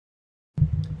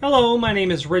Hello, my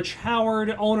name is Rich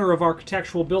Howard, owner of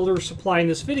Architectural Builders Supply. In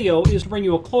this video is to bring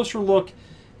you a closer look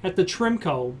at the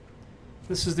Trimco.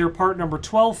 This is their part number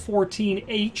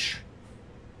 1214H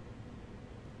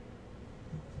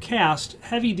cast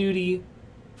heavy duty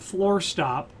floor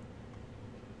stop.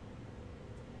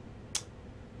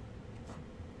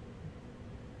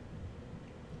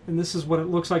 And this is what it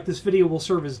looks like. This video will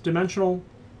serve as dimensional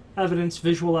evidence,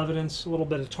 visual evidence, a little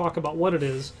bit of talk about what it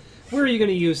is. Where are you going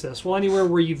to use this? Well, anywhere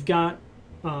where you've got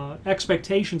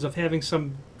expectations of having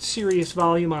some serious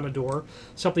volume on a door.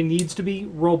 Something needs to be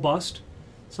robust.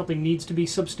 Something needs to be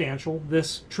substantial.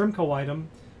 This Trimco item,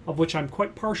 of which I'm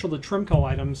quite partial to Trimco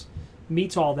items,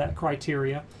 meets all that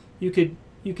criteria. You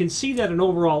can see that an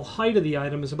overall height of the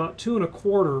item is about 2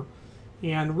 1/4,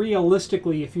 and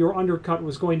realistically, if your undercut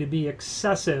was going to be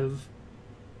excessive,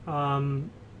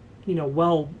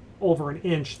 well over 1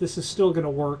 inch, this is still going to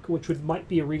work, which might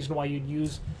be a reason why you'd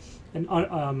use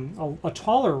a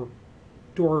taller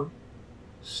door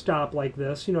stop like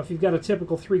this. If you've got a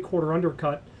typical 3/4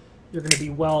 undercut, you're going to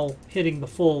be well hitting the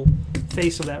full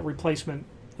face of that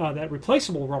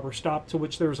replaceable rubber stop, to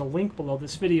which there's a link below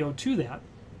this video to that.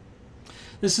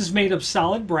 This is made of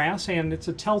solid brass, and it's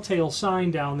a telltale sign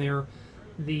down there,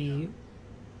 the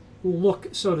look,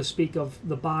 so to speak, of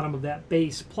the bottom of that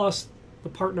base, plus the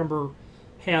part number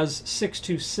has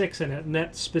 626 in it, and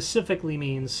that specifically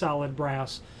means solid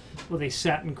brass with a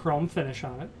satin chrome finish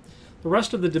on it. The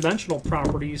rest of the dimensional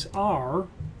properties are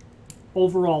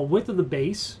overall width of the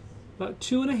base, about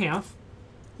 2 1/2,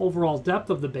 overall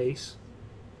depth of the base,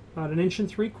 about 1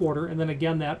 3/4 inches, and then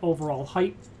again that overall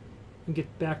height, and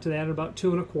get back to that at about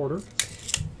 2 1/4.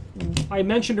 I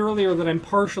mentioned earlier that I'm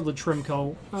partial to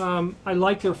Trimco. I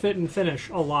like their fit and finish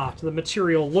a lot. The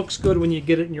material looks good when you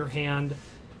get it in your hand.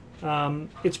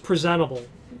 It's presentable.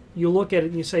 You look at it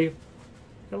and you say,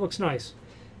 that looks nice.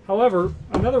 However,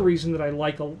 another reason that I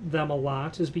like them a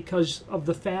lot is because of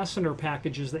the fastener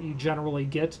packages that you generally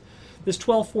get. This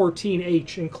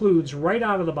 1214H includes, right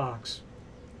out of the box,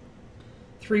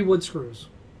 3 wood screws,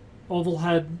 oval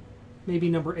head, maybe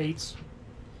number 8s,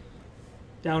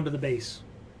 down to the base.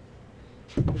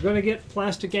 You're going to get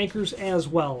plastic anchors as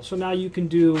well. So now you can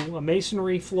do a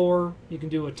masonry floor, you can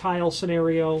do a tile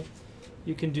scenario,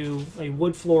 you can do a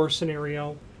wood floor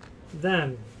scenario.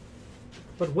 Then,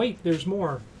 but wait, there's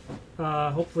more.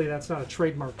 Hopefully that's not a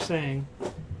trademark saying.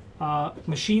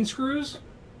 Machine screws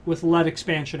with lead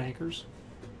expansion anchors.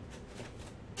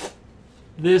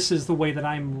 This is the way that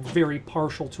I'm very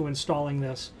partial to installing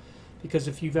this, because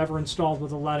if you've ever installed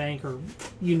with a lead anchor,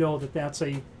 you know that that's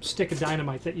a stick of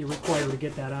dynamite that you require to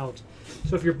get that out.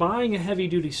 So if you're buying a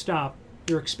heavy-duty stop,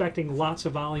 you're expecting lots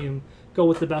of volume, go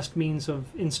with the best means of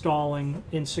installing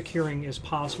and securing as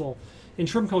possible. And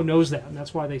Trimco knows that, and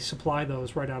that's why they supply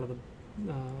those right out of the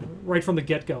right from the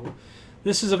get-go.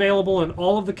 This is available in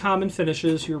all of the common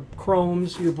finishes: your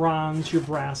chromes, your bronze, your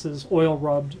brasses,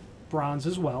 oil-rubbed bronze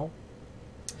as well.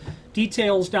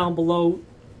 Details down below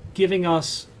giving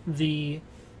us the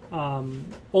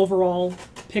overall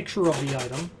picture of the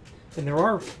item, and there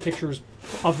are pictures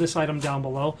of this item down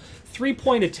below.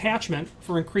 3-point attachment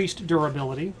for increased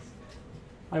durability.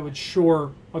 I would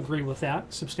sure agree with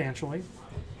that substantially.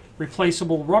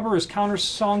 Replaceable rubber is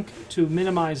countersunk to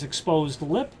minimize exposed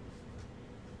lip.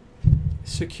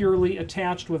 Securely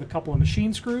attached with a couple of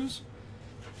machine screws.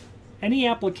 Any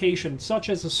application, such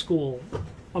as a school,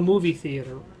 a movie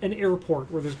theater, an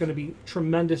airport, where there's going to be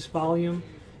tremendous volume,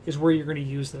 is where you're going to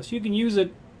use this. You can use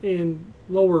it in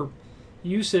lower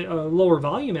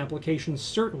volume applications,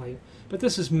 certainly, but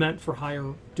this is meant for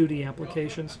higher duty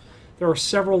applications. There are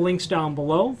several links down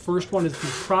below. First one is the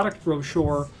product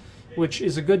brochure, which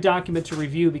is a good document to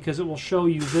review because it will show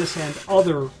you this and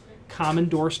other common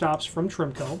door stops from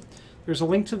Trimco. There's a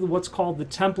link to what's called the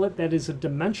template. That is a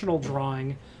dimensional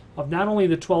drawing of not only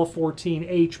the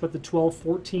 1214H, but the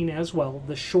 1214 as well,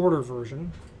 the shorter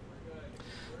version.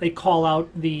 They call out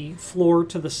the floor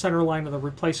to the center line of the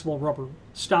replaceable rubber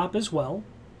stop as well.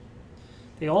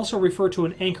 They also refer to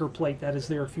an anchor plate that is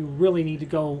there if you really need to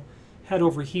go head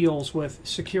over heels with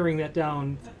securing that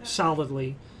down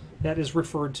solidly. That is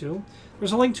referred to.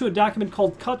 There's a link to a document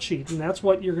called cut sheet, and that's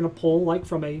what you're going to pull like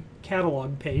from a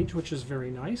catalog page, which is very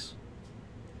nice.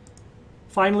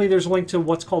 Finally, there's a link to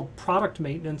what's called product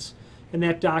maintenance, and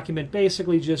that document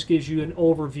basically just gives you an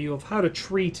overview of how to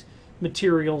treat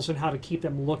materials and how to keep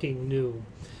them looking new.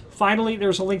 Finally,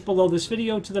 there's a link below this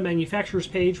video to the manufacturer's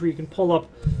page where you can pull up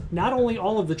not only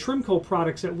all of the Trimco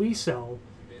products that we sell,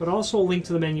 but also a link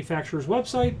to the manufacturer's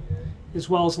website, as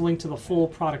well as a link to the full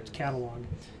product catalog.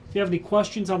 If you have any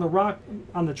questions on the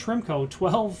Trimco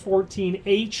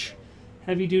 1214H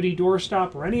heavy-duty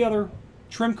doorstop or any other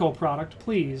Trimco product,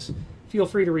 please feel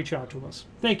free to reach out to us.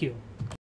 Thank you.